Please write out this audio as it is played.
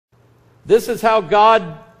This is how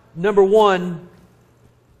God, number one,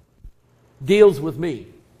 deals with me.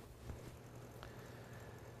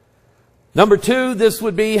 Number two, this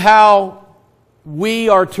would be how we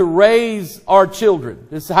are to raise our children.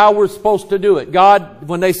 This is how we're supposed to do it. God,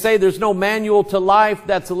 when they say there's no manual to life,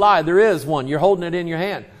 that's a lie. There is one. You're holding it in your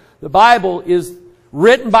hand. The Bible is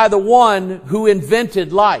written by the one who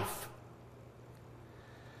invented life.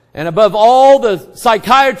 And above all the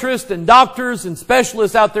psychiatrists and doctors and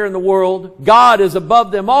specialists out there in the world, God is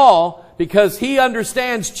above them all because He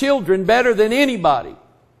understands children better than anybody.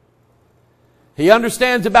 He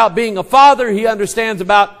understands about being a father. He understands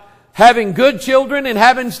about having good children and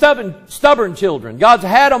having stubborn children. God's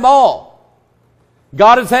had them all.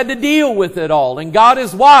 God has had to deal with it all. And God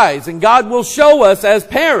is wise. And God will show us as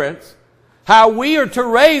parents how we are to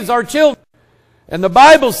raise our children. And the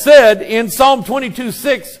Bible said in Psalm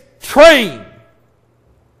 22:6, train.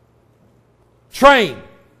 Train.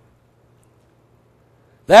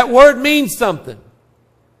 That word means something.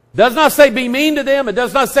 It does not say be mean to them. It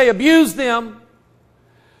does not say abuse them.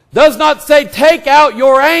 Does not say take out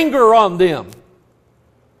your anger on them.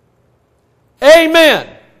 Amen.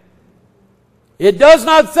 It does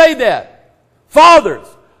not say that. Fathers,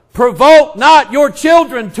 provoke not your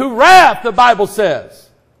children to wrath, the Bible says.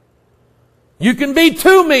 You can be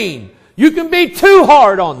too mean. You can be too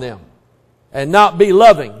hard on them and not be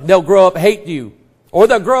loving. They'll grow up hate you. Or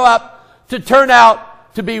they'll grow up to turn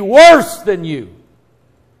out to be worse than you.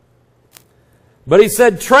 But He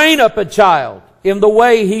said, train up a child in the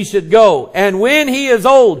way he should go. And when he is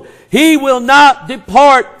old, he will not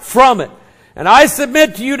depart from it. And I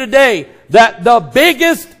submit to you today that the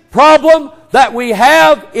biggest problem that we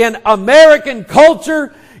have in American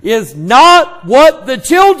culture is not what the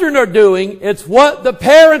children are doing. It's what the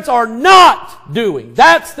parents are not doing.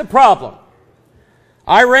 That's the problem.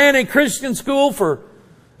 I ran a Christian school for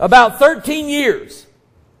about 13 years.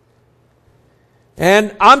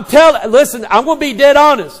 And listen, I'm going to be dead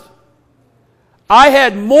honest. I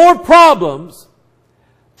had more problems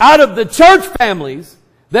out of the church families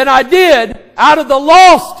than I did out of the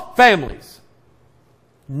lost families.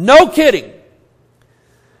 No kidding.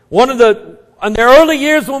 In the early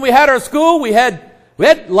years when we had our school, we had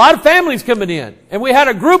a lot of families coming in. And we had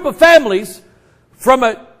a group of families from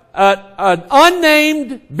an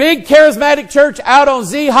unnamed big charismatic church out on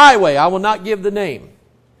Z Highway. I will not give the name.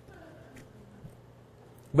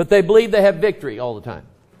 But they believe they have victory all the time.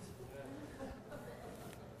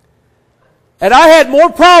 And I had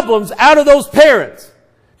more problems out of those parents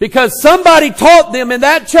because somebody taught them in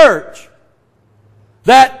that church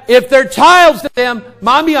that if their child's to them,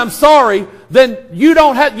 Mommy, I'm sorry, then you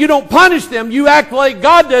don't punish them. You act like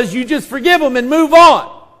God does. You just forgive them and move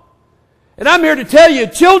on. And I'm here to tell you,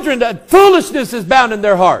 children, that foolishness is bound in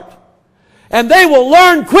their heart. And they will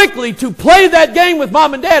learn quickly to play that game with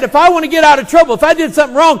Mom and Dad. If I want to get out of trouble, if I did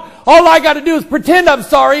something wrong, all I got to do is pretend I'm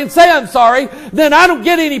sorry and say I'm sorry. Then I don't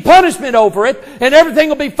get any punishment over it, and everything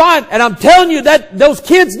will be fine. And I'm telling you that those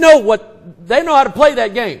kids know how to play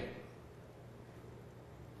that game.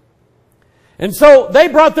 And so they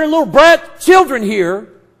brought their little brat children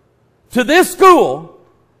here to this school,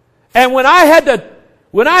 and when I had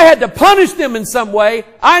to punish them in some way,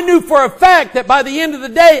 I knew for a fact that by the end of the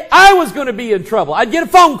day, I was going to be in trouble. I'd get a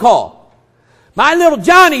phone call. My little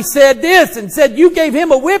Johnny said this and said, you gave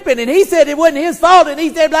him a whipping, and he said it wasn't his fault, and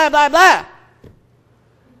he said blah, blah, blah.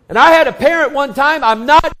 And I had a parent one time, I'm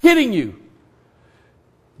not kidding you.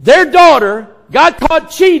 Their daughter got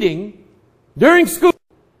caught cheating during school,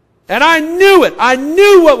 and I knew it. I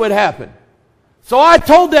knew what would happen. So I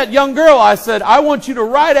told that young girl, I said, I want you to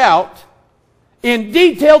write out in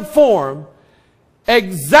detailed form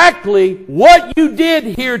exactly what you did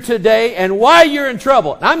here today and why you're in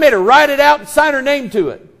trouble. And I made her write it out and sign her name to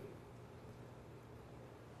it.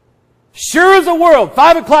 Sure as the world,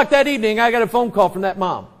 5 o'clock that evening, I got a phone call from that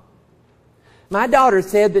mom. My daughter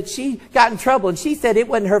said that she got in trouble, and she said it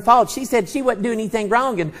wasn't her fault. She said she wasn't doing anything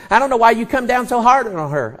wrong, and I don't know why you come down so hard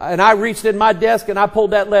on her. And I reached in my desk, and I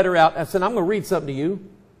pulled that letter out. I said, I'm going to read something to you.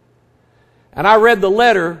 And I read the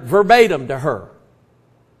letter verbatim to her.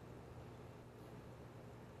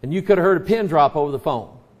 And you could have heard a pin drop over the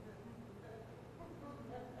phone.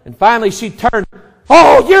 And finally she turned,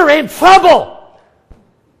 oh, you're in trouble!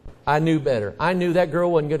 I knew better. I knew that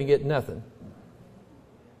girl wasn't going to get nothing.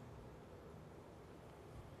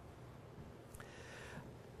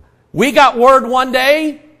 We got word one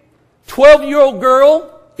day, 12-year-old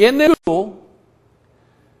girl in the school,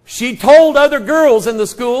 she told other girls in the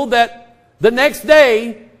school that the next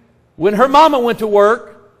day, when her mama went to work,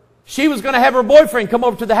 she was going to have her boyfriend come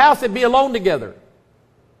over to the house and be alone together.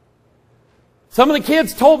 Some of the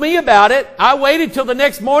kids told me about it. I waited till the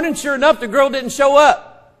next morning. Sure enough, the girl didn't show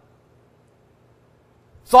up.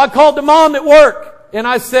 So I called the mom at work and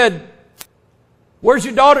I said, "Where's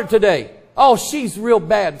your daughter today?" "Oh, she's real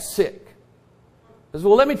bad sick." I said,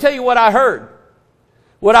 "Well, let me tell you what I heard."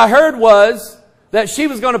 What I heard was that she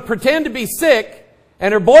was going to pretend to be sick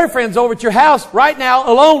and her boyfriend's over at your house right now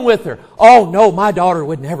alone with her. "Oh, no, my daughter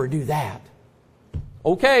would never do that."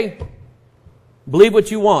 Okay. Believe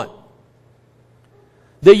what you want.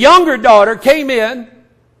 The younger daughter came in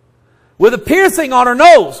with a piercing on her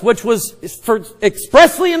nose, which was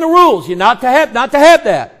expressly in the rules. You're not to have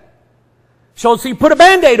that. So she put a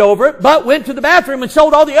Band-Aid over it, but went to the bathroom and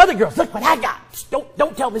showed all the other girls, "Look what I got.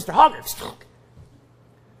 Don't tell Mr. Hoggard."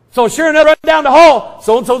 So sure enough, running down the hall,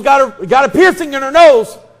 so-and-so's got a piercing in her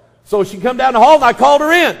nose. So she come down the hall and I called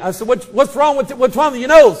her in. I said, what's wrong with your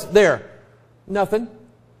nose there?" "Nothing."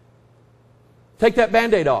 "Take that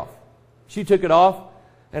Band-Aid off." She took it off.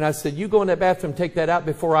 And I said, "You go in that bathroom, take that out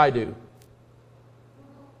before I do."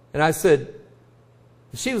 And I said,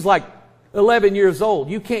 she was like 11 years old.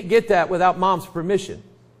 "You can't get that without Mom's permission."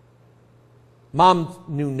 Mom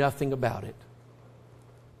knew nothing about it.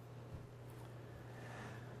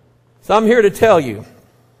 So I'm here to tell you,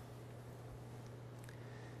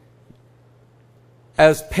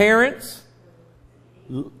 as parents,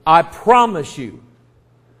 I promise you,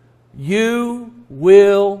 you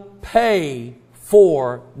will pay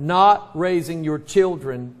for not raising your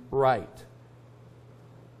children right.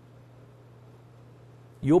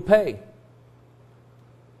 You'll pay.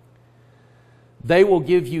 They will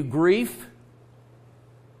give you grief.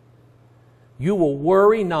 You will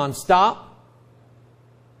worry nonstop.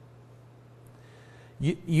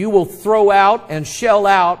 You will throw out and shell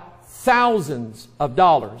out thousands of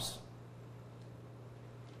dollars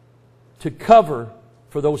to cover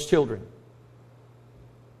for those children.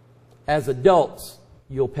 As adults,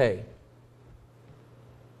 you'll pay.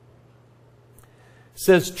 It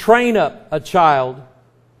says, "Train up a child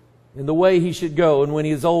in the way he should go, and when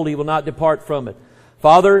he is old, he will not depart from it."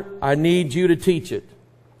 Father, I need you to teach it,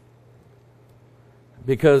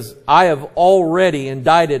 because I have already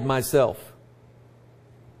indicted myself.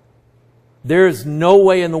 There is no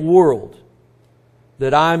way in the world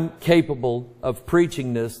that I'm capable of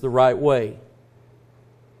preaching this the right way.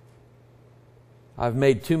 I've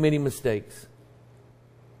made too many mistakes.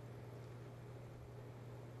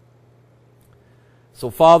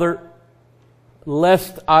 So, Father,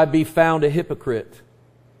 lest I be found a hypocrite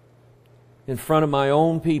in front of my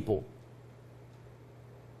own people,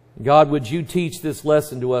 God, would you teach this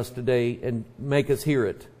lesson to us today and make us hear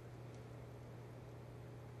it?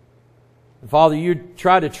 And Father, you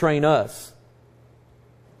try to train us.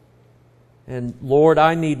 And Lord,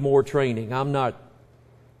 I need more training. I'm not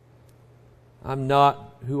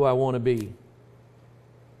who I want to be.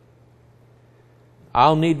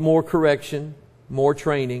 I'll need more correction, more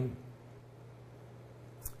training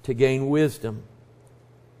to gain wisdom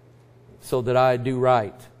so that I do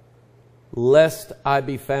right, lest I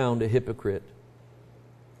be found a hypocrite.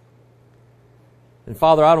 And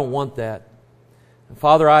Father, I don't want that. And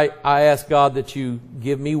Father, I ask God that you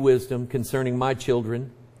give me wisdom concerning my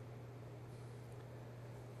children.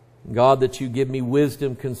 God, that you give me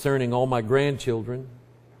wisdom concerning all my grandchildren.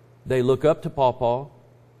 They look up to Pawpaw.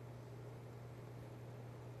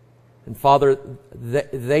 And Father,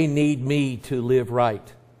 they need me to live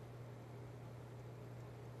right.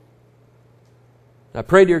 I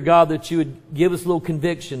pray, dear God, that you would give us a little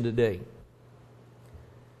conviction today.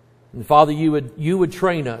 And Father, you would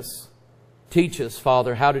train us. Teach us,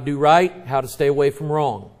 Father, how to do right, how to stay away from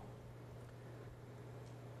wrong.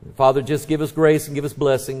 Father, just give us grace and give us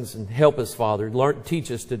blessings and help us, Father.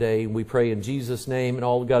 Teach us today. We pray in Jesus' name, and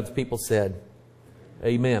all God's people said,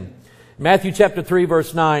 amen. Matthew chapter 3,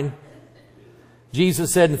 verse 9,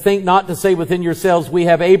 Jesus said, "And think not to say within yourselves, we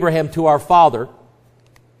have Abraham to our father."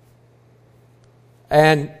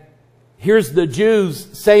 And here's the Jews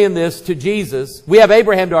saying this to Jesus. We have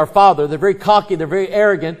Abraham to our father. They're very cocky, they're very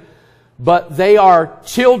arrogant, but they are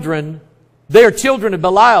children. They are children of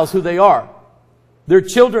Belial's who they are. They're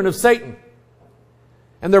children of Satan.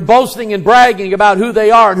 And they're boasting and bragging about who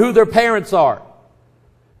they are and who their parents are.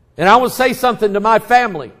 And I will say something to my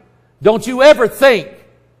family. Don't you ever think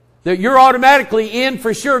that you're automatically in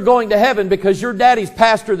for sure going to heaven because your daddy's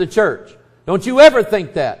pastor of the church. Don't you ever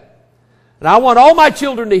think that. And I want all my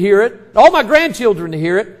children to hear it, all my grandchildren to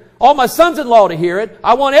hear it, all my sons-in-law to hear it.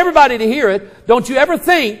 I want everybody to hear it. Don't you ever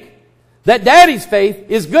think that daddy's faith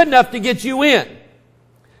is good enough to get you in.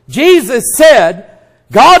 Jesus said,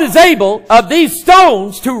 God is able of these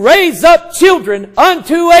stones to raise up children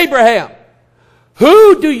unto Abraham.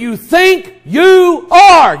 Who do you think you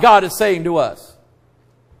are? God is saying to us.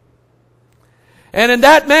 And in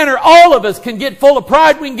that manner, all of us can get full of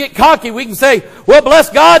pride. We can get cocky. We can say, well, bless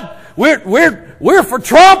God, we're for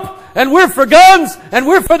Trump, and we're for guns, and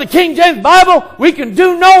we're for the King James Bible. We can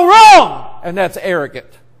do no wrong. And that's arrogant.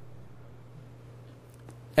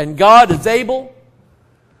 And God is able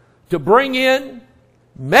to bring in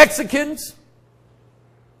Mexicans,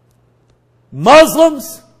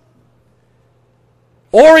 Muslims,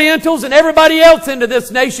 Orientals, and everybody else into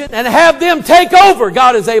this nation and have them take over.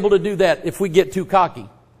 God is able to do that if we get too cocky.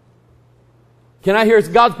 Can I hear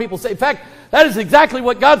God's people say? In fact, that is exactly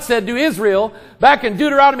what God said to Israel back in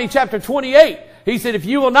Deuteronomy chapter 28. He said, if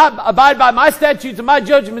you will not abide by my statutes and my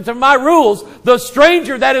judgments and my rules, the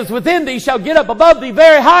stranger that is within thee shall get up above thee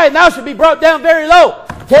very high, and thou shalt be brought down very low.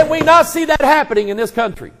 Can we not see that happening in this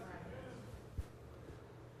country?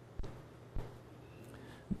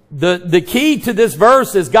 The key to this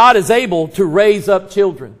verse is God is able to raise up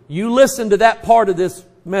children. You listen to that part of this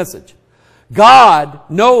message. God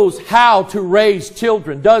knows how to raise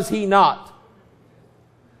children, does He not?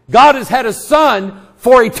 God has had a son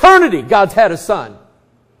for eternity. God's had a son.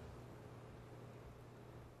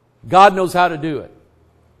 God knows how to do it.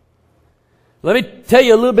 Let me tell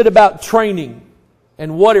you a little bit about training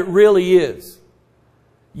and what it really is.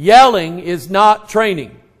 Yelling is not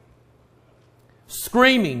training.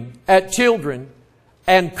 Screaming at children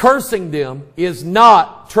and cursing them is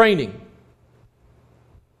not training.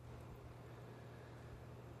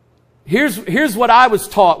 Here's what I was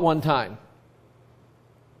taught one time.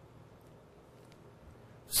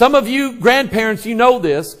 Some of you grandparents, you know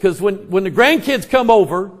this, because when the grandkids come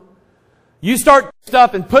over, you start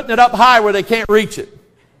stuff and putting it up high where they can't reach it.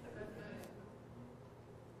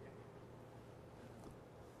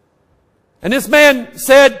 And this man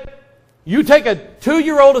said, you take a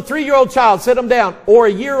 2-year-old, a 3-year-old child, sit them down, or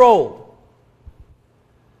a year-old.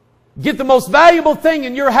 Get the most valuable thing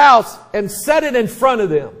in your house and set it in front of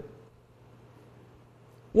them.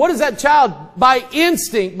 What is that child, by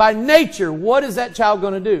instinct, by nature, what is that child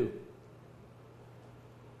going to do?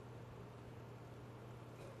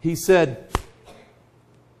 He said,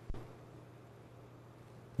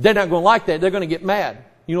 they're not going to like that. They're going to get mad.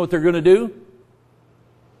 You know what they're going to do?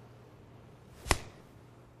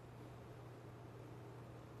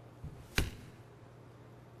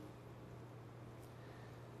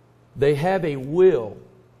 They have a will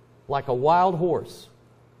like a wild horse.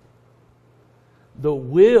 The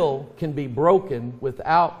will can be broken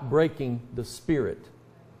without breaking the spirit.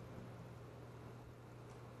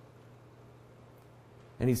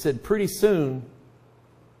 And he said, pretty soon,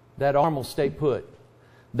 that arm will stay put.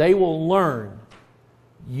 They will learn,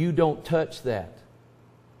 you don't touch that.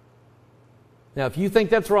 Now, if you think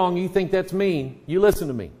that's wrong, you think that's mean, you listen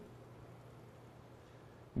to me.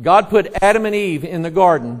 God put Adam and Eve in the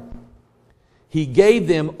garden. He gave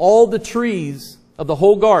them all the trees of the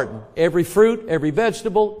whole garden. Every fruit, every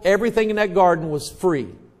vegetable, everything in that garden was free.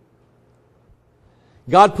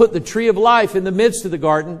 God put the tree of life in the midst of the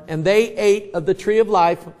garden, and they ate of the tree of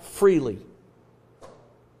life freely.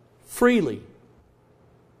 Freely.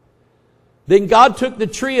 Then God took the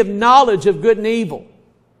tree of knowledge of good and evil.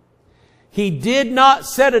 He did not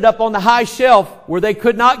set it up on the high shelf where they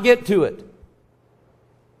could not get to it.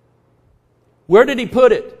 Where did He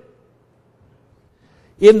put it?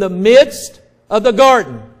 In the midst of the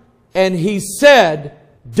garden. And He said,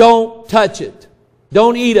 don't touch it.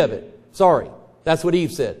 Don't eat of it. Sorry. That's what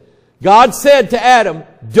Eve said. God said to Adam,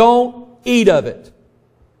 don't eat of it.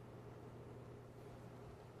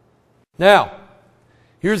 Now,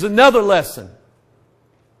 here's another lesson.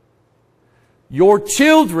 Your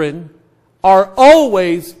children are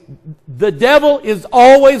always, the devil is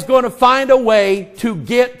always going to find a way to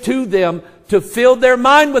get to them, to fill their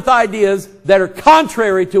mind with ideas that are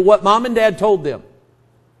contrary to what mom and dad told them.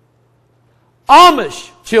 Amish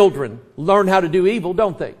children learn how to do evil,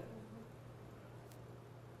 don't they?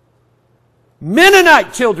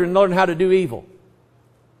 Mennonite children learn how to do evil.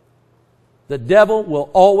 The devil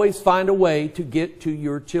will always find a way to get to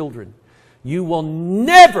your children. You will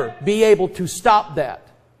never be able to stop that.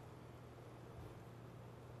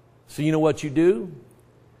 So you know what you do?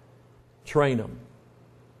 Train them.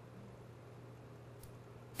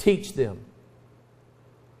 Teach them.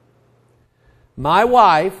 My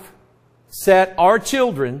wife set our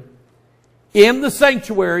children in the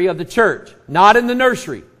sanctuary of the church, not in the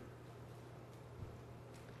nursery.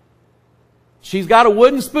 She's got a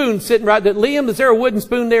wooden spoon sitting right there. Liam, is there a wooden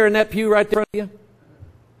spoon there in that pew right there in front of you?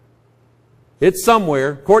 It's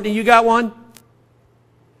somewhere. Courtney, you got one?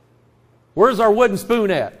 Where's our wooden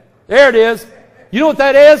spoon at? There it is. You know what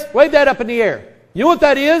that is? Wave that up in the air. You know what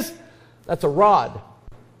that is? That's a rod.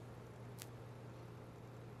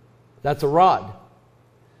 That's a rod.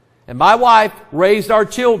 And my wife raised our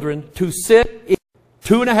children to sit in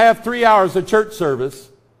 2.5, 3 hours of church service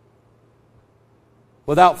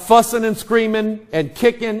without fussing and screaming and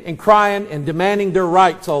kicking and crying and demanding their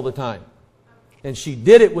rights all the time. And she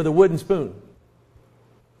did it with a wooden spoon.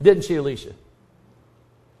 Didn't she, Alicia?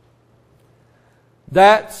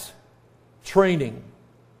 That's training.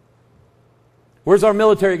 Where's our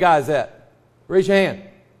military guys at? Raise your hand.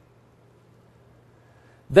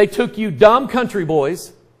 They took you dumb country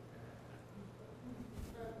boys.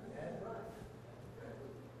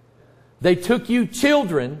 They took you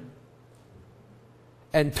children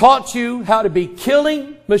and taught you how to be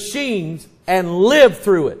killing machines and live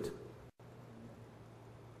through it.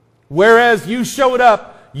 Whereas you showed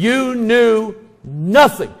up, you knew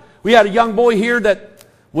nothing. We had a young boy here that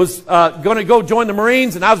was going to go join the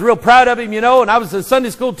Marines, and I was real proud of him, you know, and I was a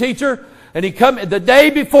Sunday school teacher, and he come the day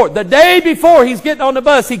before he's getting on the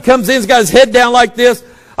bus, he comes in, he's got his head down like this.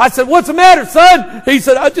 I said, "What's the matter, son?" He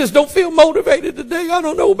said, "I just don't feel motivated today. I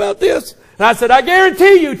don't know about this." And I said, "I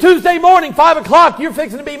guarantee you, Tuesday morning, 5 o'clock, you're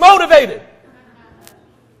fixing to be motivated."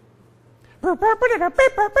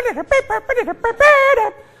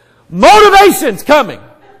 Motivation's coming.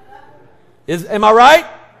 Am I right?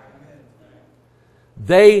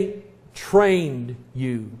 They trained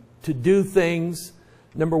you to do things,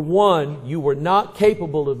 number one, you were not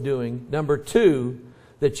capable of doing. Number two,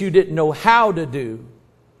 that you didn't know how to do.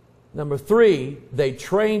 Number three, they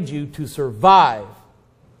trained you to survive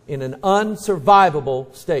in an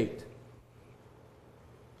unsurvivable state.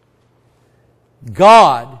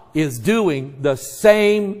 God is doing the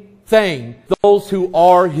same thing, those who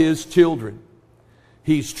are His children.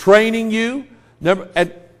 He's training you.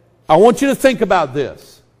 And I want you to think about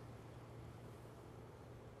this.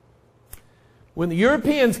 When the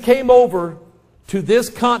Europeans came over to this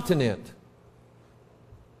continent,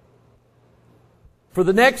 for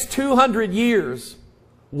the next 200 years,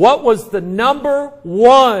 what was the number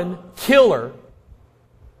one killer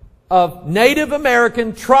of Native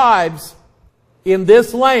American tribes in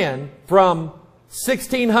this land from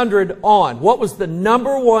 1600 on? What was the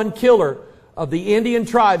number one killer of the Indian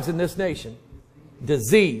tribes in this nation?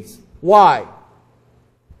 Disease. Why?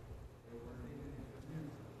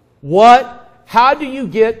 What? How do you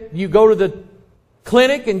go to the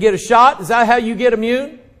clinic and get a shot? Is that how you get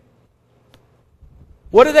immune?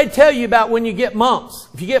 What do they tell you about when you get mumps?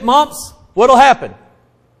 If you get mumps, what'll happen?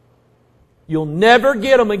 You'll never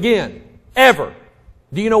get them again. Ever.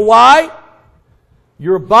 Do you know why?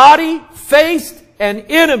 Your body faced an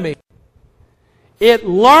enemy. It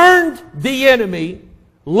learned the enemy,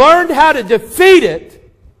 learned how to defeat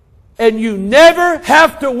it, and you never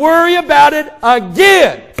have to worry about it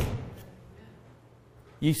again.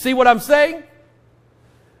 You see what I'm saying?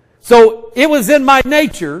 So it was in my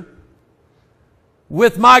nature,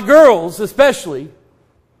 with my girls especially,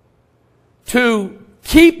 to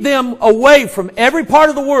keep them away from every part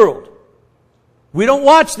of the world. We don't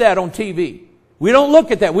watch that on TV. We don't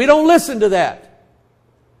look at that. We don't listen to that.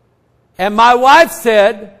 And my wife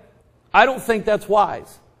said, "I don't think that's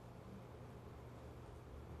wise."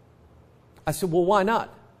 I said, "Well, why not?"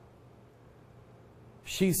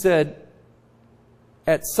 She said,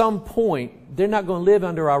 "At some point, they're not going to live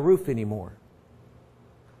under our roof anymore.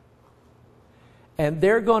 And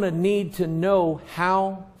they're going to need to know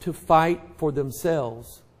how to fight for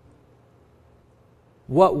themselves.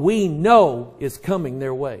 What we know is coming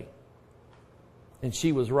their way." And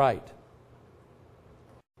she was right.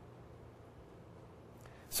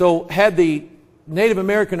 So had the Native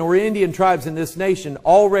American or Indian tribes in this nation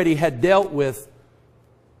already had dealt with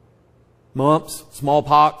mumps,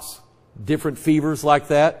 smallpox, different fevers like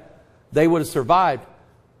that, they would have survived.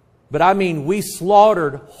 But I mean, we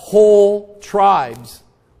slaughtered whole tribes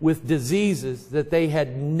with diseases that they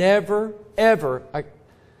had never, ever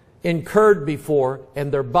incurred before,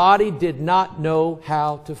 and their body did not know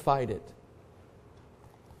how to fight it.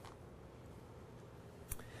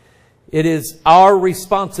 It is our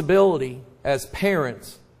responsibility as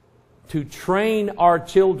parents to train our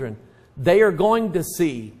children. They are going to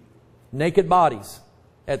see naked bodies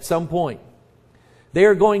at some point. They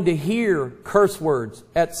are going to hear curse words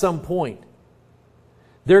at some point.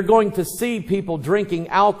 They're going to see people drinking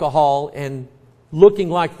alcohol and looking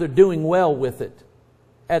like they're doing well with it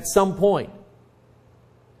at some point.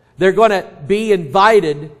 They're going to be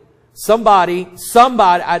invited. There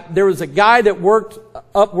was a guy that worked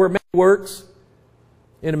up where Matt works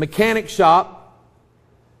in a mechanic shop,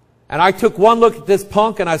 and I took one look at this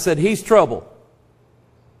punk and I said, "He's trouble."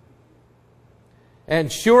 And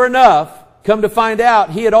sure enough, Come to find out,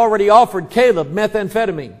 he had already offered Caleb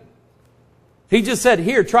methamphetamine. He just said,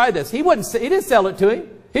 here, try this. He didn't sell it to him.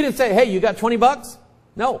 He didn't say, hey, you got 20 bucks?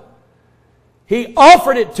 No. He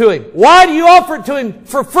offered it to him. Why do you offer it to him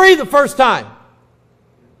for free the first time?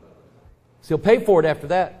 So he'll pay for it after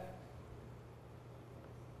that.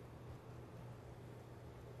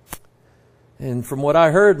 And from what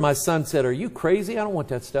I heard, my son said, are you crazy? I don't want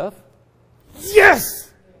that stuff.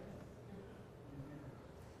 Yes!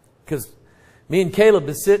 Because me and Caleb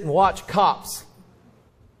would sit and watch Cops.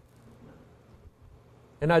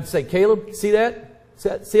 And I'd say, Caleb, see that?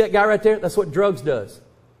 See that guy right there? That's what drugs does.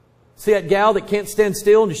 See that gal that can't stand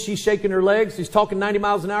still and she's shaking her legs? She's talking 90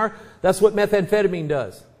 miles an hour? That's what methamphetamine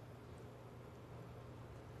does.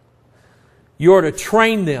 You are to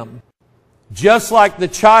train them. Just like the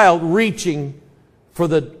child reaching for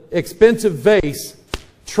the expensive vase,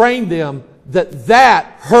 train them that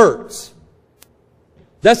hurts.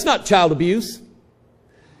 That's not child abuse.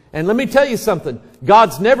 And let me tell you something.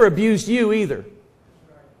 God's never abused you either.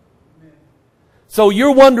 So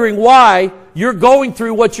you're wondering why you're going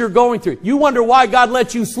through what you're going through. You wonder why God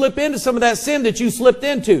let you slip into some of that sin that you slipped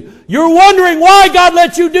into. You're wondering why God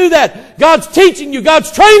let you do that. God's teaching you.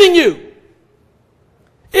 God's training you.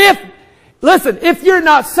 Listen, if you're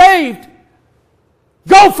not saved,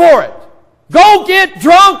 go for it. Go get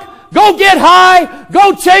drunk. Go get high.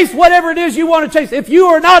 Go chase whatever it is you want to chase. If you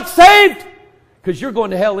are not saved, because you're going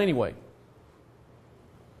to hell anyway.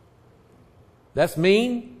 That's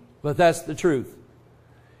mean, but that's the truth.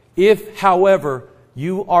 If, however,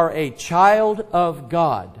 you are a child of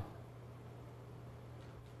God,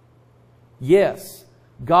 yes,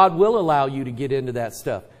 God will allow you to get into that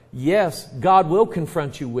stuff. Yes, God will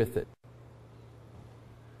confront you with it.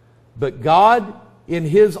 But God, in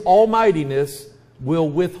His almightiness, will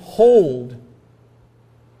withhold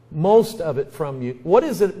most of it from you. What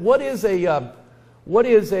am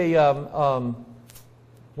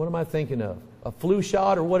I thinking of? A flu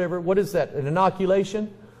shot or whatever? What is that? An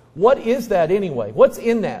inoculation? What is that anyway? What's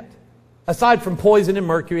in that? Aside from poison and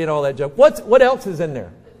mercury and all that junk. What else is in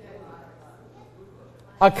there?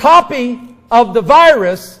 A copy of the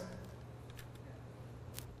virus,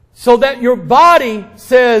 so that your body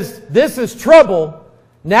says, this is trouble.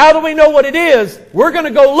 Now that we know what it is, we're going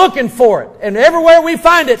to go looking for it. And everywhere we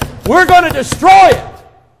find it, we're going to destroy it.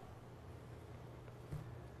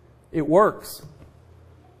 It works.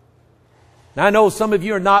 Now I know some of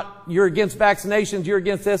you you're against vaccinations, you're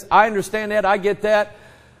against this. I understand that, I get that.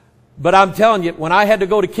 But I'm telling you, when I had to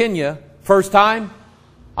go to Kenya first time,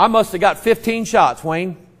 I must have got 15 shots,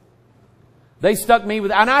 Wayne. They stuck me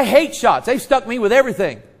with, and I hate shots. They stuck me with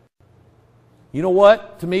everything. You know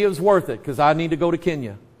what? To me it was worth it because I need to go to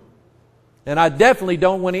Kenya. And I definitely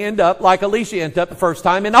don't want to end up like Alicia ended up the first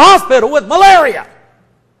time in the hospital with malaria.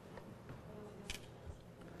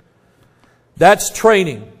 That's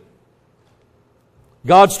training.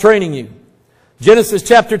 God's training you. Genesis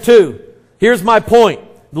chapter 2. Here's my point.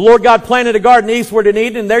 The Lord God planted a garden eastward in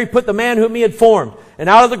Eden, and there He put the man whom He had formed. And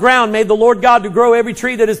out of the ground made the Lord God to grow every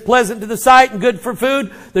tree that is pleasant to the sight and good for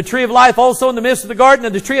food, the tree of life also in the midst of the garden,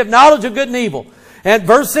 and the tree of knowledge of good and evil. And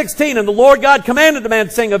verse 16, and the Lord God commanded the man,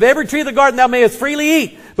 saying, of every tree of the garden thou mayest freely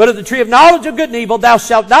eat, but of the tree of knowledge of good and evil thou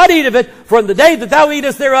shalt not eat of it, for in the day that thou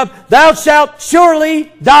eatest thereof thou shalt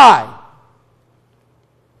surely die.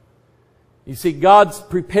 You see, God's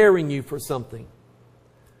preparing you for something.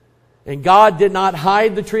 And God did not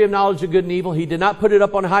hide the tree of knowledge of good and evil. He did not put it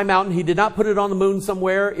up on a high mountain. He did not put it on the moon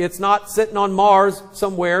somewhere. It's not sitting on Mars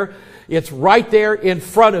somewhere. It's right there in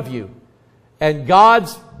front of you. And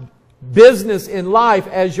God's business in life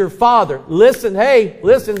as your Father. Listen,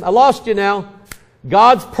 I lost you now.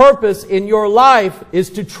 God's purpose in your life is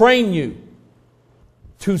to train you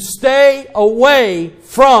to stay away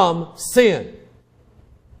from sin.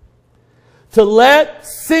 To let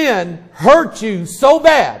sin hurt you so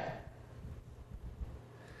bad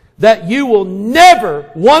that you will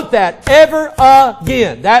never want that ever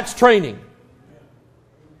again. That's training.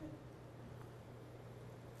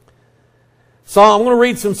 I'm going to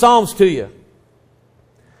read some Psalms to you.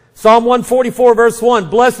 Psalm 144 verse 1.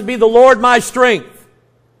 Blessed be the Lord my strength.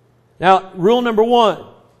 Now, rule number 1.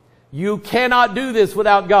 You cannot do this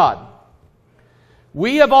without God.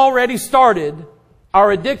 We have already started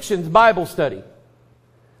our addictions Bible study.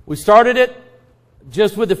 We started it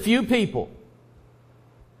just with a few people.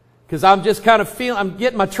 Because I'm just kind of I'm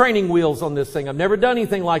getting my training wheels on this thing. I've never done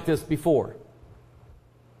anything like this before.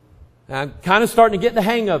 And I'm kind of starting to get the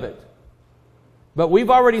hang of it. But we've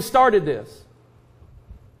already started this.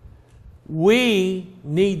 We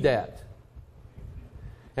need that.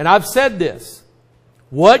 And I've said this.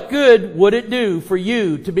 What good would it do for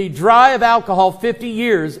you to be dry of alcohol 50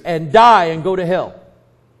 years and die and go to hell?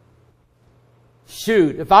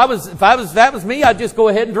 Shoot, if that was me, I'd just go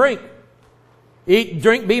ahead and drink. Eat,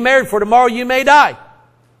 drink, be married, for tomorrow you may die.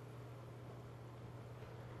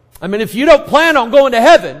 I mean, if you don't plan on going to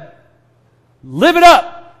heaven, live it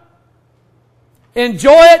up.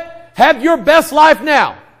 Enjoy it. Have your best life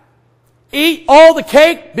now. Eat all the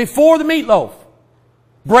cake before the meatloaf.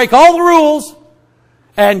 Break all the rules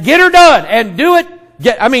and get her done and do it.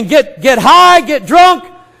 Get high, get drunk,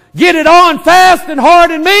 get it on fast and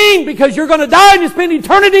hard and mean, because you're going to die and you spend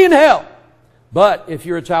eternity in hell. But if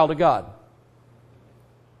you're a child of God,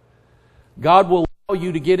 God will allow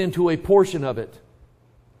you to get into a portion of it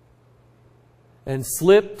and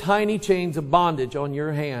slip tiny chains of bondage on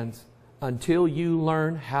your hands until you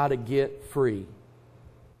learn how to get free.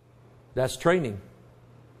 That's training.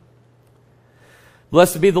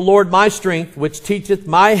 Blessed be the Lord my strength, which teacheth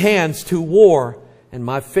my hands to war and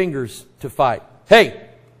my fingers to fight. Hey,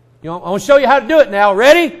 I want to show you how to do it now.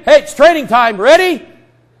 Ready? Hey, it's training time. Ready?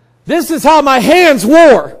 This is how my hands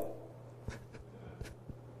war.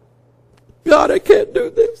 God, I can't do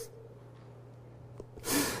this.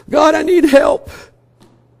 God, I need help.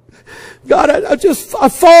 God, I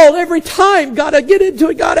fall every time. God, I get into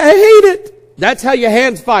it. God, I hate it. That's how your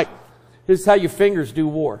hands fight. This is how your fingers do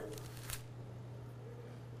war.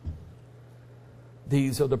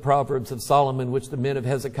 These are the Proverbs of Solomon, which the men of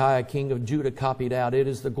Hezekiah, king of Judah, copied out. It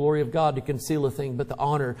is the glory of God to conceal a thing, but the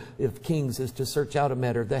honor of kings is to search out a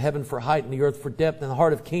matter. The heaven for height and the earth for depth, and the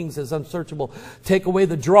heart of kings is unsearchable. Take away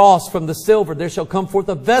the dross from the silver. There shall come forth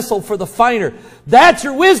a vessel for the finer. That's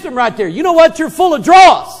your wisdom right there. You know what? You're full of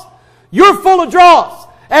dross. You're full of dross.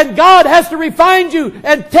 And God has to refine you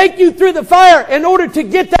and take you through the fire in order to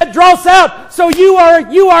get that dross out. So you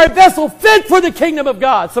are a vessel fit for the kingdom of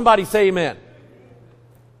God. Somebody say amen.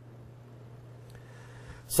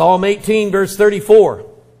 Psalm 18, verse 34.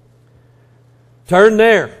 Turn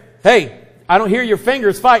there. Hey, I don't hear your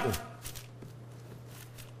fingers fighting.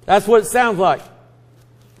 That's what it sounds like.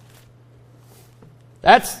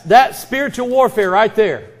 That's spiritual warfare right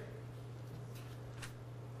there.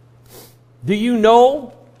 Do you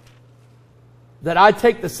know that I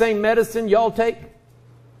take the same medicine y'all take?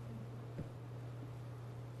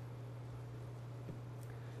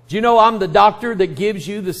 Do you know I'm the doctor that gives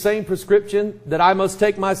you the same prescription that I must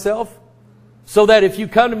take myself? So that if you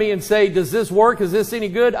come to me and say, does this work? Is this any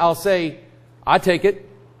good? I'll say, I take it.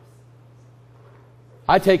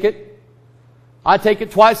 I take it. I take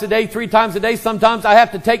it twice a day, 3 times a day. Sometimes I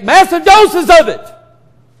have to take massive doses of it.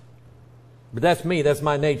 But that's me. That's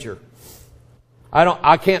my nature.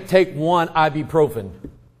 I can't take one ibuprofen.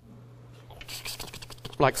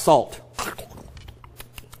 Like salt.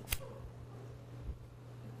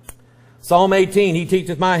 Psalm 18, he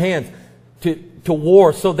teacheth my hands to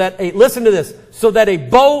war so that listen to this, so that a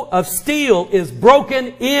bow of steel is broken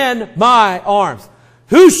in my arms.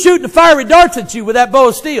 Who's shooting the fiery darts at you with that bow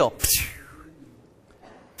of steel?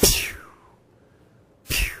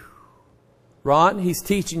 Ron, he's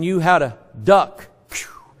teaching you how to duck.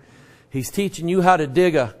 He's teaching you how to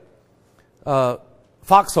dig a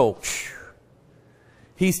foxhole.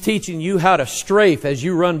 He's teaching you how to strafe as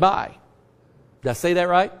you run by. Did I say that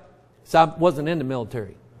right? So I wasn't in the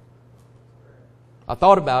military. I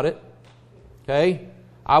thought about it. Okay?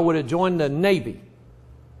 I would have joined the Navy.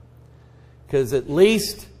 Because at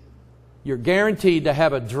least you're guaranteed to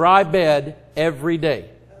have a dry bed every day.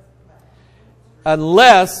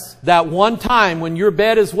 Unless that one time when your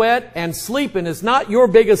bed is wet and sleeping is not your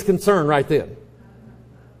biggest concern right then.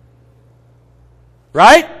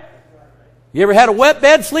 Right? You ever had a wet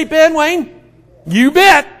bed sleep in, Wayne? You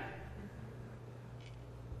bet.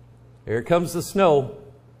 Here comes the snow.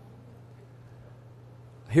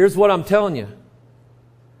 Here's what I'm telling you.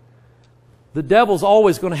 The devil's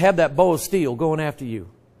always going to have that bow of steel going after you.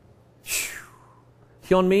 You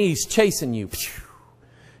know what I mean? He's chasing you.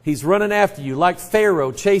 He's running after you like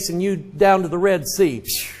Pharaoh chasing you down to the Red Sea.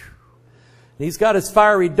 He's got his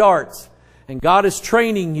fiery darts. And God is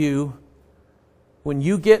training you. When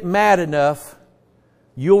you get mad enough,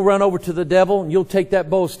 you'll run over to the devil and you'll take that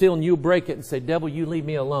bow of steel and you'll break it and say, devil, you leave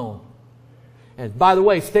me alone. And by the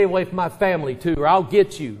way, stay away from my family too, or I'll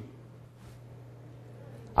get you.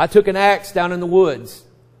 I took an axe down in the woods.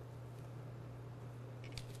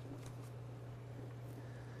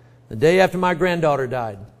 The day after my granddaughter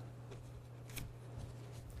died.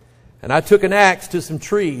 And I took an axe to some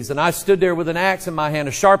trees, and I stood there with an axe in my hand,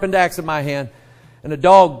 a sharpened axe in my hand, and a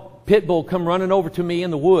dog, pit bull, come running over to me in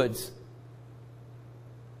the woods.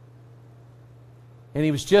 And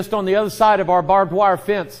he was just on the other side of our barbed wire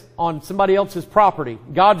fence on somebody else's property.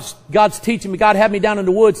 God's teaching me. God had me down in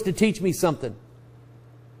the woods to teach me something.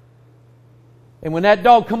 And when that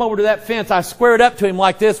dog come over to that fence, I squared up to him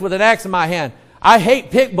like this with an axe in my hand. I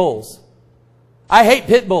hate pit bulls. I hate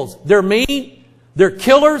pit bulls. They're mean. They're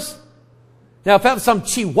killers. Now, if that was some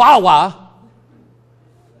chihuahua,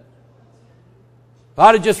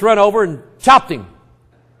 I'd have just run over and chopped him.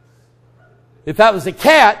 If that was a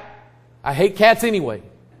cat, I hate cats anyway.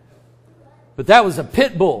 But that was a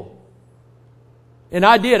pit bull. And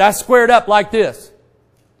I did. I squared up like this.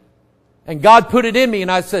 And God put it in me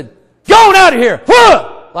and I said, "Go on out of here!"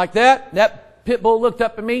 Huh! Like that. That pit bull looked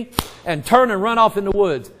up at me and turned and run off in the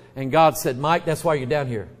woods. And God said, "Mike, that's why you're down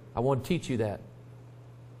here. I want to teach you that."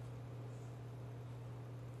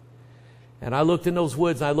 And I looked in those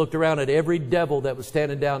woods and I looked around at every devil that was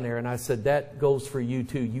standing down there and I said, "That goes for you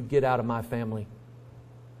too. You get out of my family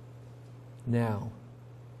now."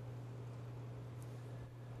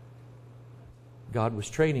 God was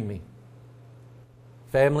training me.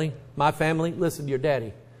 Family, my family, listen to your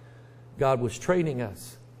daddy. God was training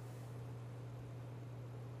us.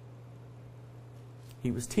 He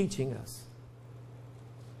was teaching us.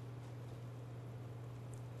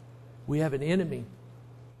 We have an enemy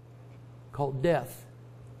called death.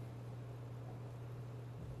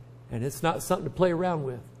 And it's not something to play around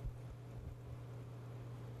with.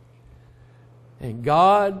 And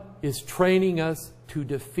God is training us to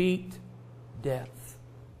defeat death.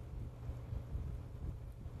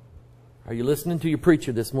 Are you listening to your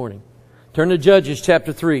preacher this morning? Turn to Judges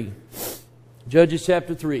chapter 3. Judges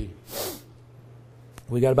chapter 3.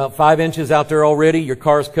 We got about 5 inches out there already. Your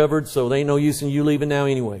car's covered, so there ain't no use in you leaving now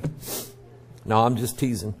anyway. No, I'm just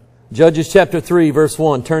teasing. Judges chapter 3, verse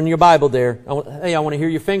 1. Turn your Bible there. I want to hear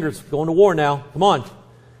your fingers going to war now. Come on.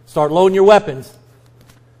 Start loading your weapons.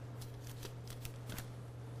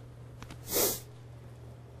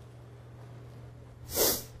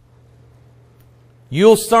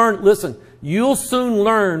 You'll soon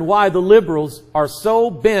learn why the liberals are so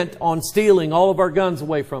bent on stealing all of our guns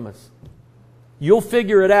away from us. You'll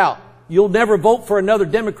figure it out. You'll never vote for another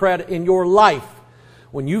Democrat in your life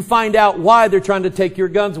when you find out why they're trying to take your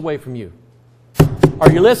guns away from you. Are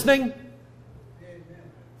you listening?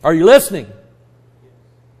 Are you listening?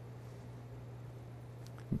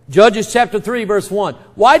 Judges chapter 3, verse 1.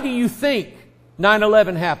 Why do you think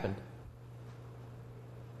 9/11 happened?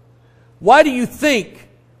 Why do you think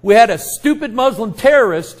we had a stupid Muslim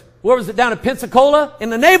terrorist, where was it, down at Pensacola? In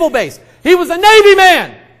the naval base. He was a Navy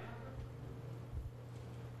man.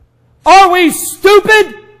 Are we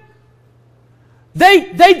stupid?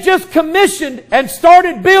 They just commissioned and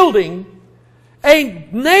started building a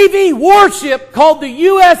Navy warship called the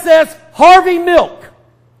USS Harvey Milk.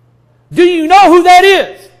 Do you know who that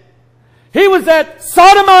is? He was that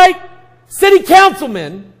sodomite city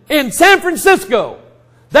councilman in San Francisco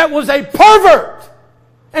that was a pervert.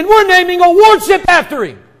 And we're naming a warship after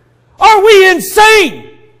him. Are we insane?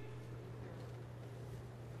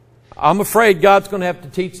 I'm afraid God's going to have to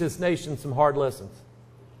teach this nation some hard lessons.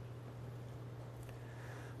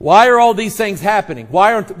 Why are all these things happening?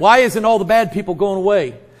 Why isn't all the bad people going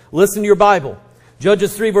away? Listen to your Bible.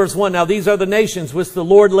 Judges 3 verse 1. Now these are the nations which the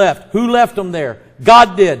Lord left. Who left them there?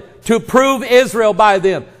 God did. To prove Israel by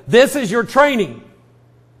them. This is your training.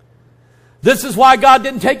 This is why God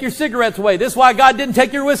didn't take your cigarettes away. This is why God didn't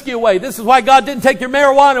take your whiskey away. This is why God didn't take your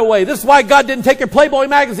marijuana away. This is why God didn't take your Playboy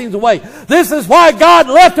magazines away. This is why God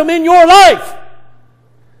left them in your life.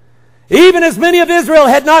 Even as many of Israel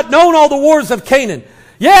had not known all the wars of Canaan.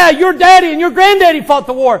 Yeah, your daddy and your granddaddy fought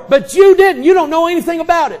the war, but you didn't. You don't know anything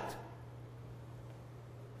about it.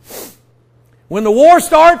 When the war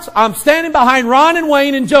starts, I'm standing behind Ron and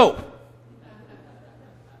Wayne and Joe.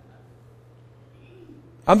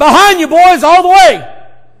 I'm behind you boys all the way.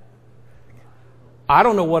 I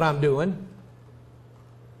don't know what I'm doing.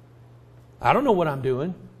 I don't know what I'm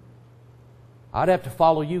doing. I'd have to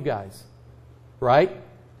follow you guys. Right?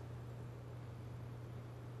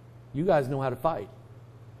 You guys know how to fight.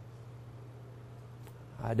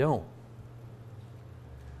 I don't.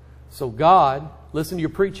 So God, listen to your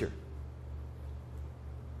preacher.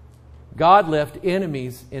 God left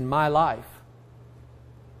enemies in my life.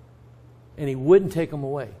 And He wouldn't take them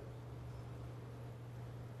away.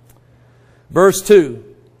 Verse 2.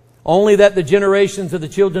 Only that the generations of the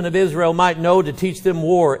children of Israel might know to teach them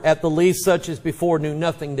war, at the least such as before knew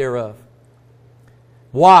nothing thereof.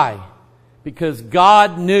 Why? Because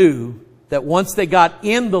God knew that once they got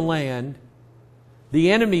in the land,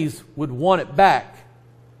 the enemies would want it back.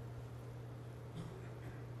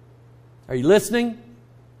 Are you listening?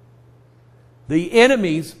 The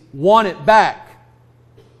enemies want it back.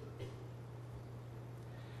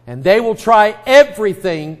 And they will try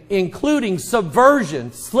everything, including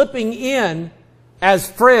subversion, slipping in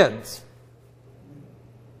as friends.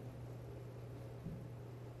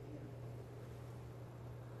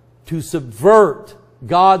 To subvert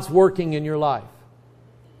God's working in your life.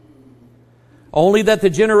 Only that the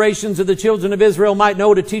generations of the children of Israel might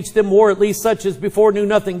know to teach them war, at least such as before knew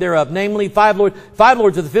nothing thereof. Namely, five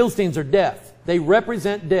lords of the Philistines are death. They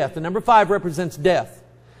represent death. The number 5 represents death.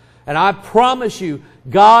 And I promise you,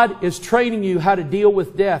 God is training you how to deal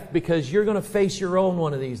with death, because you're going to face your own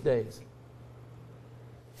one of these days.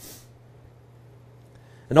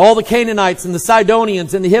 And all the Canaanites and the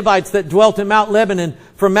Sidonians and the Hivites that dwelt in Mount Lebanon,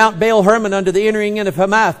 from Mount Baal Hermon unto the entering in of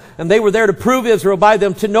Hamath, and they were there to prove Israel by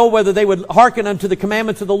them, to know whether they would hearken unto the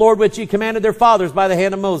commandments of the Lord which He commanded their fathers by the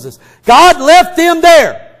hand of Moses. God left them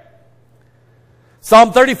there.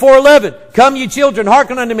 Psalm 34:11, come ye children,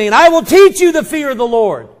 hearken unto me, and I will teach you the fear of the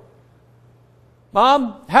Lord.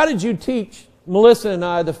 Mom, how did you teach Melissa and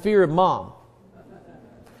I the fear of Mom?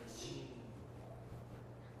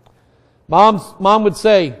 Mom would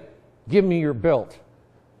say, give me your belt.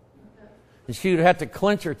 And she would have to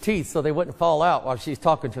clench her teeth so they wouldn't fall out while she's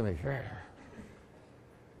talking to me.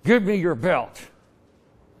 Give me your belt.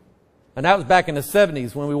 And that was back in the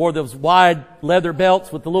 70s when we wore those wide leather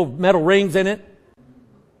belts with the little metal rings in it.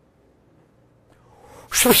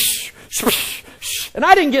 And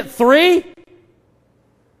I didn't get 3.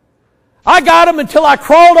 I got them until I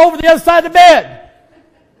crawled over the other side of the bed.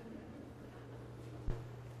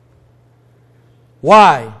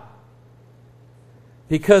 Why?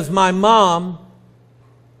 Because my mom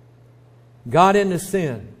got into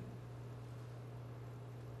sin.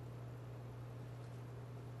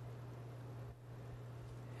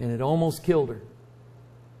 And it almost killed her.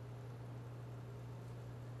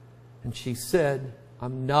 And she said,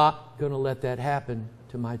 I'm not going to let that happen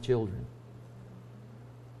to my children.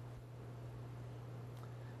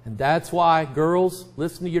 And that's why, girls,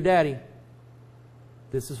 listen to your daddy.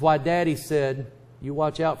 This is why Daddy said, you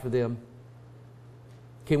watch out for them.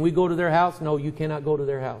 Can we go to their house? No, you cannot go to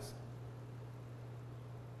their house.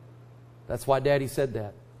 That's why Daddy said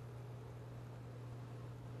that.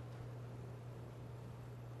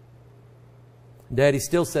 Daddy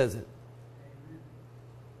still says it.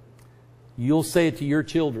 You'll say it to your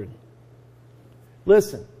children.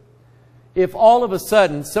 Listen, if all of a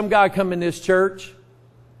sudden some guy come in this church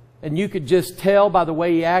and you could just tell by the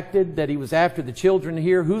way he acted that he was after the children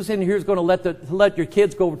here, who's in here is going to let your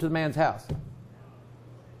kids go over to the man's house?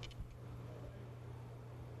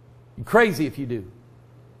 You're crazy if you do.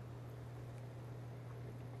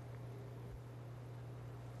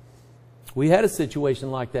 We had a situation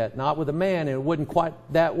like that, not with a man, and it wasn't quite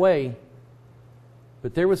that way.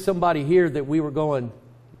 But there was somebody here that we were going,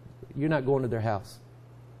 you're not going to their house.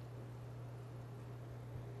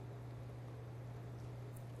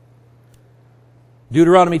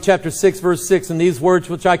 Deuteronomy chapter 6 verse 6, and these words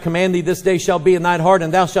which I command thee this day shall be in thine heart,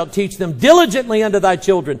 and thou shalt teach them diligently unto thy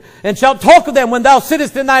children, and shalt talk of them when thou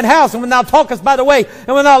sittest in thine house, and when thou talkest by the way,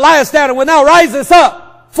 and when thou liest down, and when thou risest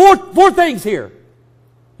up. Four things here.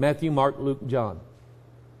 Matthew, Mark, Luke, and John.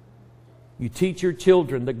 You teach your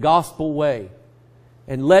children the gospel way.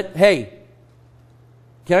 And hey,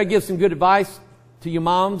 can I give some good advice to you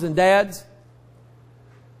moms and dads?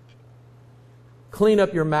 Clean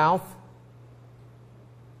up your mouth.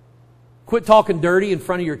 Quit talking dirty in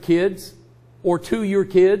front of your kids or to your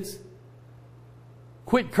kids.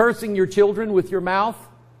 Quit cursing your children with your mouth.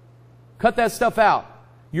 Cut that stuff out.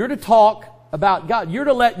 You're to talk about God. You're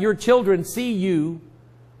to let your children see you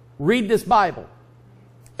read this Bible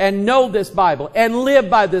and know this Bible and live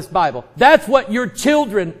by this Bible. That's what your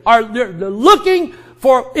children are looking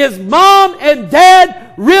for. Is mom and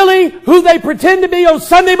dad really who they pretend to be on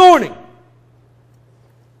Sunday morning?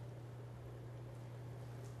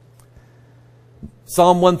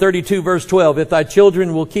 Psalm 132 verse 12, if thy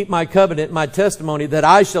children will keep my covenant, my testimony, that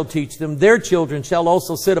I shall teach them, their children shall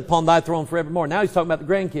also sit upon thy throne forevermore. Now he's talking about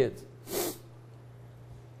the grandkids.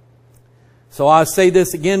 So I say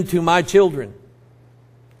this again to my children.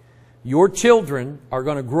 Your children are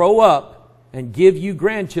going to grow up and give you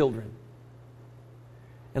grandchildren.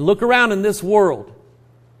 And look around in this world.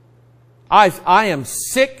 I am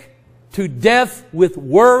sick to death with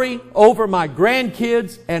worry over my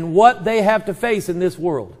grandkids and what they have to face in this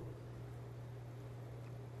world.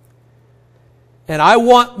 And I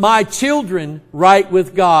want my children right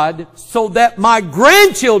with God so that my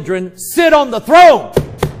grandchildren sit on the throne.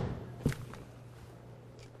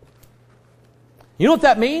 You know what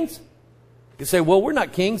that means? You say, well, we're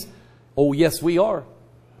not kings. Oh, yes, we are.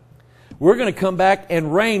 We're going to come back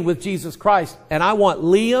and reign with Jesus Christ. And I want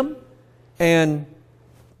Liam and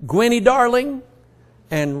Gwenny Darling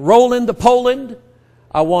and Roland the Poland.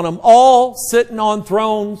 I want them all sitting on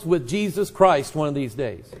thrones with Jesus Christ one of these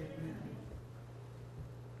days.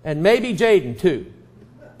 And maybe Jaden too.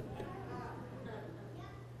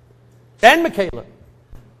 And Michaela.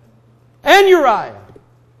 And Uriah.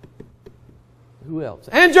 Who else?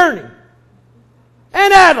 And Journey.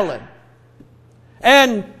 And Adeline.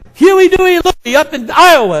 And Huey, Dewey, Louie up in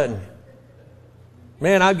Iowa. And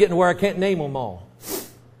man, I'm getting where I can't name them all.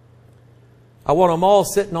 I want them all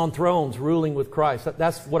sitting on thrones, ruling with Christ.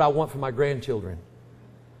 That's what I want for my grandchildren.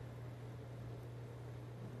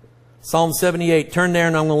 Psalm 78. Turn there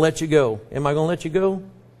and I'm going to let you go. Am I going to let you go?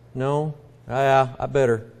 No? Yeah, I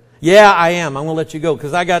better. Yeah, I am. I'm going to let you go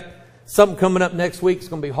because I got something coming up next week. It's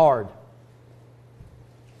going to be hard.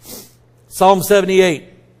 Psalm 78.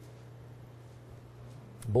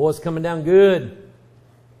 Boy, it's coming down good.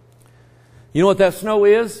 You know what that snow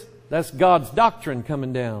is? That's God's doctrine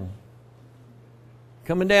coming down.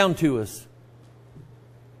 Coming down to us.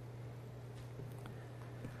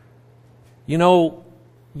 You know,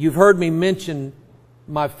 you've heard me mention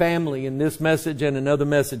my family in this message and in other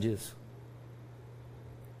messages.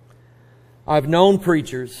 I've known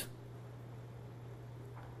preachers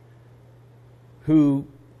who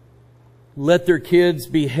let their kids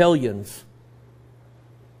be hellions.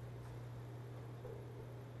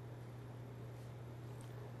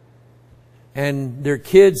 And their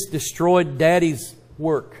kids destroyed daddy's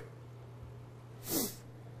work.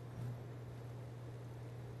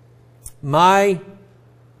 My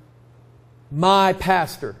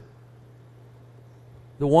pastor,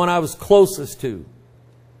 the one I was closest to,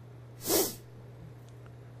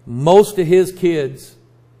 most of his kids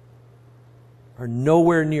are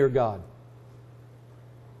nowhere near God.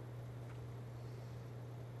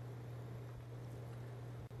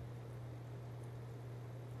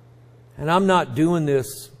 And I'm not doing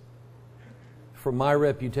this for my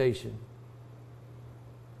reputation.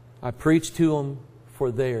 I preach to them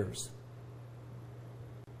for theirs.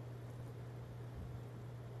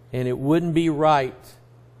 And it wouldn't be right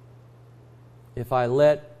if I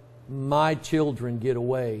let my children get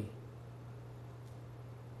away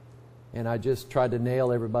and I just tried to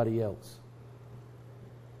nail everybody else.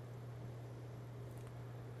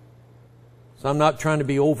 So I'm not trying to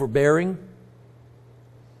be overbearing.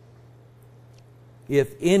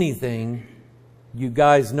 If anything, you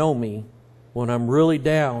guys know me. When I'm really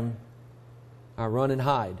down, I run and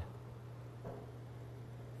hide.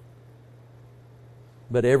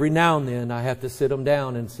 But every now and then, I have to sit them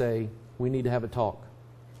down and say, we need to have a talk.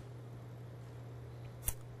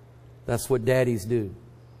 That's what daddies do.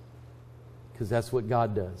 Because that's what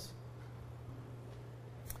God does.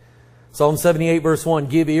 Psalm 78 verse 1,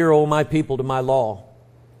 give ear, O my people, to my law.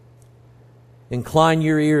 Incline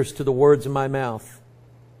your ears to the words of my mouth.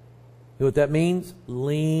 You know what that means?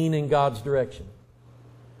 Lean in God's direction.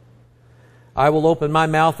 I will open my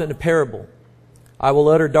mouth in a parable. I will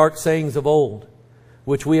utter dark sayings of old,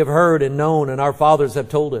 which we have heard and known and our fathers have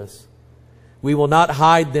told us. We will not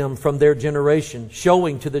hide them from their generation,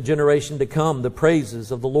 showing to the generation to come the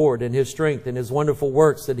praises of the Lord and His strength and His wonderful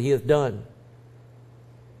works that He hath done.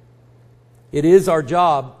 It is our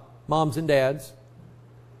job, moms and dads,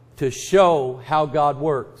 to show how God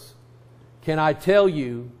works. Can I tell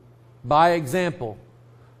you, by example,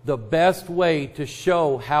 the best way to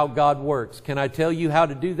show how God works? Can I tell you how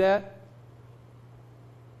to do that?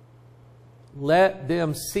 Let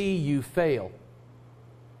them see you fail.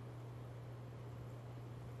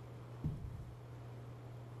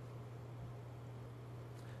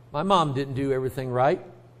 My mom didn't do everything right.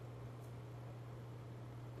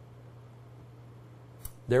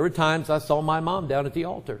 There were times I saw my mom down at the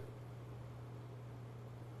altar.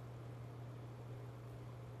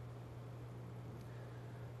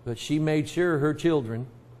 But she made sure her children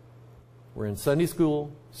were in Sunday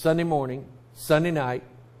school, Sunday morning, Sunday night.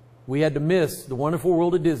 We had to miss the Wonderful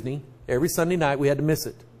World of Disney. Every Sunday night we had to miss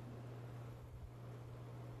it.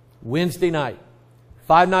 Wednesday night,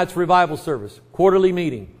 5 nights revival service, quarterly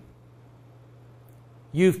meeting,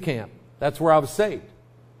 youth camp. That's where I was saved.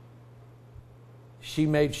 She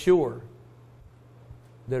made sure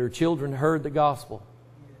that her children heard the gospel.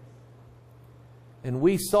 And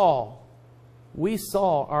we saw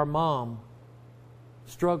our mom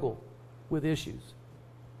struggle with issues.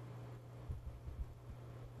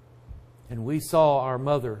 And we saw our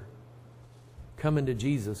mother coming to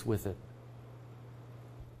Jesus with it.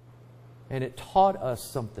 And it taught us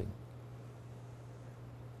something.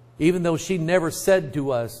 Even though she never said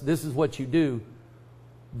to us, this is what you do,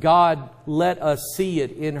 God let us see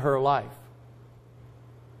it in her life.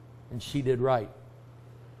 And she did right.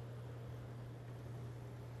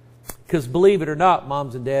 Because believe it or not,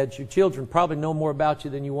 moms and dads, your children probably know more about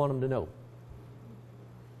you than you want them to know.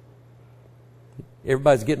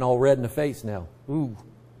 Everybody's getting all red in the face now. Ooh.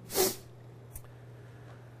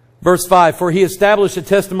 Verse 5, for he established a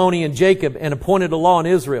testimony in Jacob and appointed a law in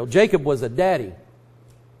Israel. Jacob was a daddy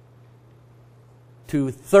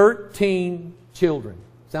to 13 children.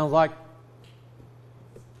 Sounds like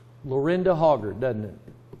Lorinda Hoggard, doesn't it,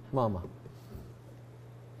 Mama?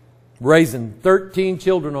 Raising 13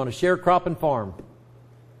 children on a sharecropping farm.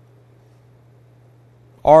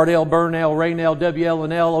 Ardell, Burnell, Raynell,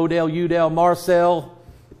 WL&L, Odell, Udell, Marcel,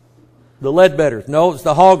 the Ledbetters. No, it's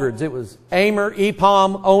the Hoggards. It was Amer,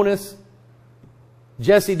 Epom, Onus,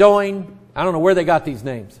 Jesse Doyne. I don't know where they got these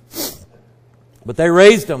names. But they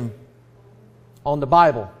raised them on the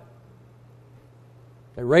Bible.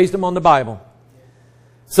 They raised them on the Bible.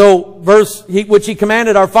 So, which he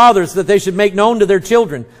commanded our fathers that they should make known to their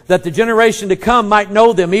children, that the generation to come might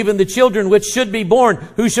know them, even the children which should be born,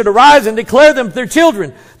 who should arise and declare them to their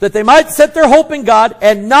children, that they might set their hope in God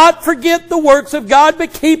and not forget the works of God,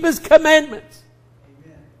 but keep His commandments.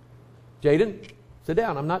 Amen. Jaden, sit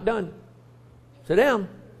down. I'm not done. Sit down.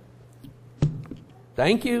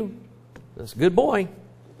 Thank you. That's a good boy.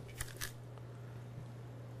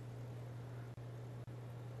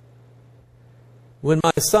 When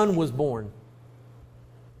my son was born,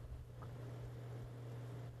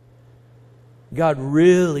 God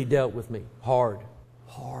really dealt with me hard.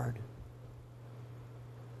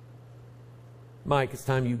 Mike, it's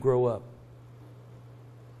time you grow up.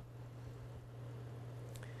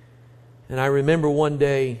 And I remember one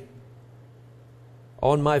day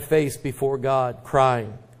on my face before God,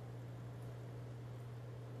 crying,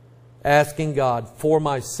 asking God for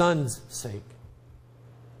my son's sake,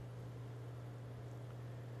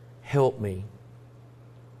 help me.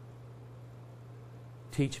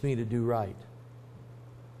 Teach me to do right.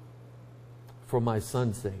 For my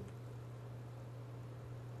son's sake.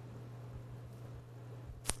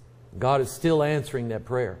 God is still answering that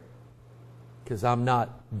prayer. Because I'm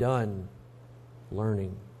not done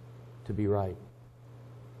learning to be right.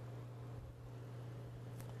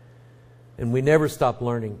 And we never stop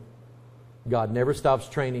learning. God never stops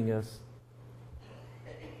training us.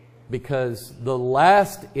 Because the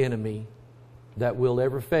last enemy that we'll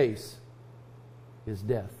ever face is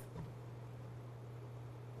death.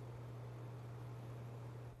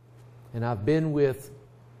 And I've been with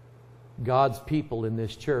God's people in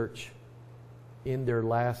this church in their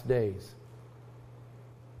last days.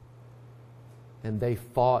 And they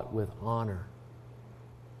fought with honor.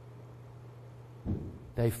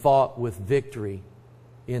 They fought with victory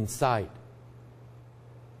in sight.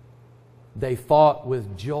 They fought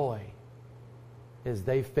with joy as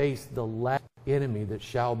they faced the last enemy that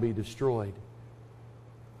shall be destroyed.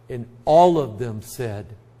 And all of them said,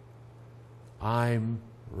 I'm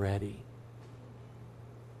ready.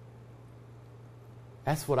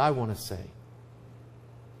 That's what I want to say.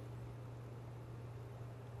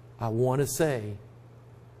 I want to say,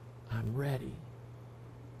 I'm ready.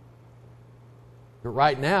 But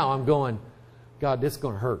right now I'm going, God, this is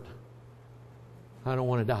going to hurt. I don't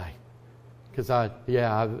want to die. Because I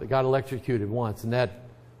got electrocuted once, and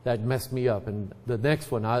that messed me up. And the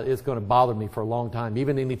next one, it's going to bother me for a long time.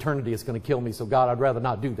 Even in eternity, it's going to kill me. So God, I'd rather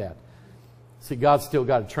not do that. See, God's still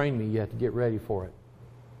got to train me yet to get ready for it.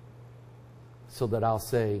 So that I'll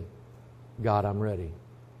say, God, I'm ready.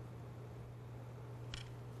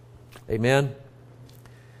 Amen?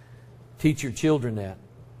 Teach your children that.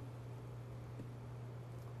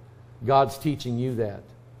 God's teaching you that.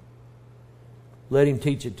 Let Him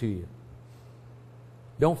teach it to you.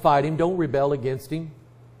 Don't fight Him. Don't rebel against Him.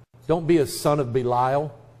 Don't be a son of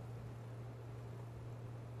Belial.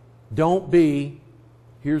 Don't be,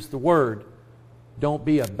 here's the word, don't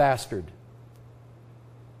be a bastard.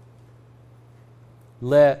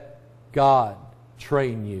 Let God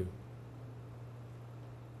train you.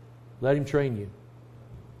 Let Him train you.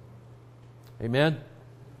 Amen?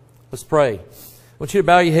 Let's pray. I want you to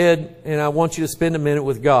bow your head, and I want you to spend a minute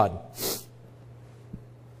with God.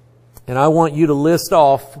 And I want you to list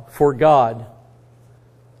off for God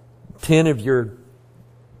 10 of your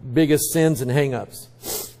biggest sins and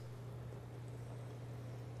hang-ups.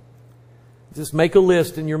 Just make a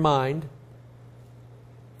list in your mind.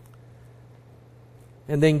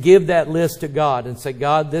 And then give that list to God and say,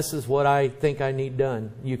 God, this is what I think I need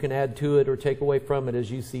done. You can add to it or take away from it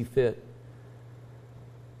as you see fit.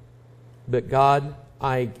 But God,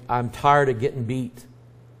 I'm tired of getting beat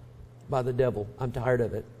by the devil. I'm tired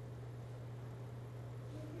of it.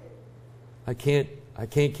 I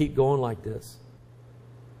can't keep going like this.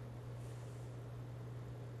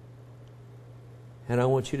 And I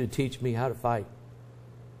want you to teach me how to fight.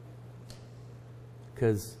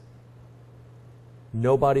 Because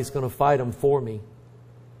nobody's going to fight them for me.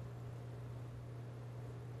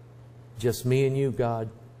 Just me and you, God.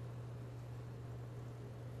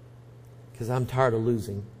 Because I'm tired of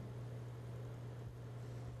losing.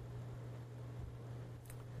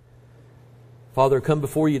 Father, I come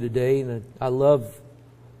before you today, and I love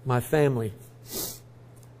my family.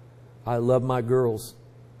 I love my girls.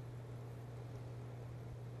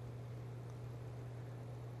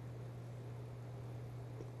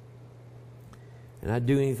 And I'd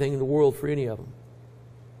do anything in the world for any of them.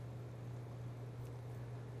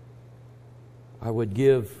 I would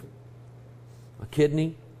give a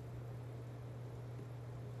kidney.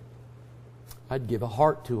 I'd give a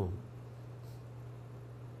heart to them.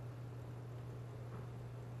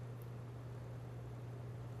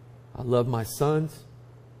 I love my sons.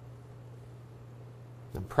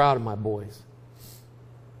 I'm proud of my boys.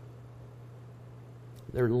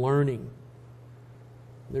 They're learning.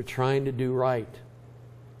 They're trying to do right.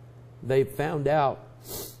 They've found out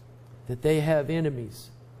that they have enemies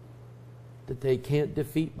that they can't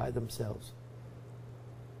defeat by themselves.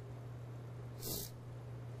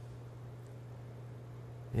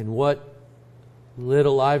 And what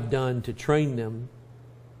little I've done to train them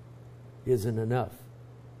isn't enough.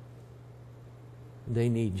 They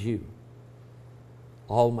need you.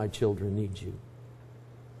 All my children need you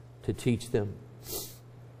to teach them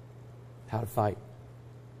how to fight.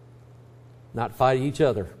 Not fight each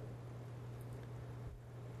other.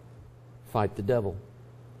 Fight the devil.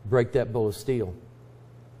 Break that bow of steel.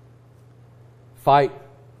 Fight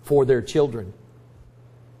for their children.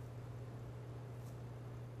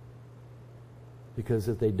 Because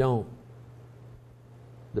if they don't,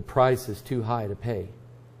 the price is too high to pay.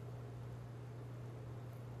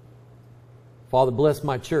 Father, bless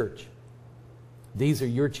my church. These are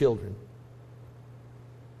your children.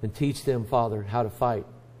 And teach them, Father, how to fight.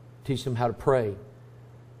 Teach them how to pray.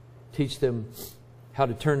 Teach them how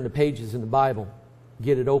to turn the pages in the Bible.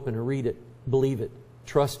 Get it open and read it. Believe it.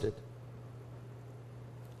 Trust it.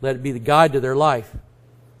 Let it be the guide to their life.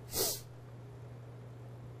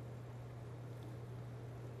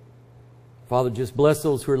 Father, just bless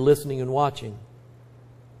those who are listening and watching.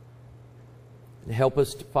 And help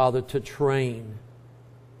us, Father, to train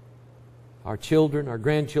our children, our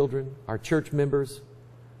grandchildren, our church members,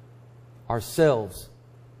 ourselves,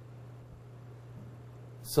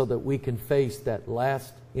 so that we can face that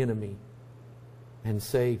last enemy and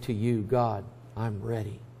say to you, God, I'm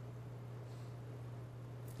ready.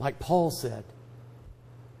 Like Paul said,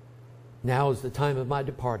 now is the time of my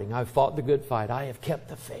departing. I've fought the good fight. I have kept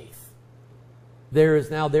the faith. There is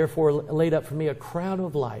now therefore laid up for me a crown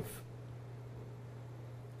of life.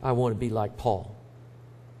 I want to be like Paul.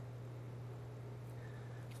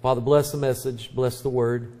 Father, bless the message. Bless the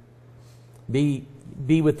word. Be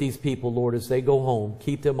with these people, Lord, as they go home.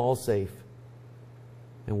 Keep them all safe.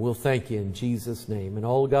 And we'll thank you in Jesus' name. And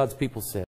all God's people said.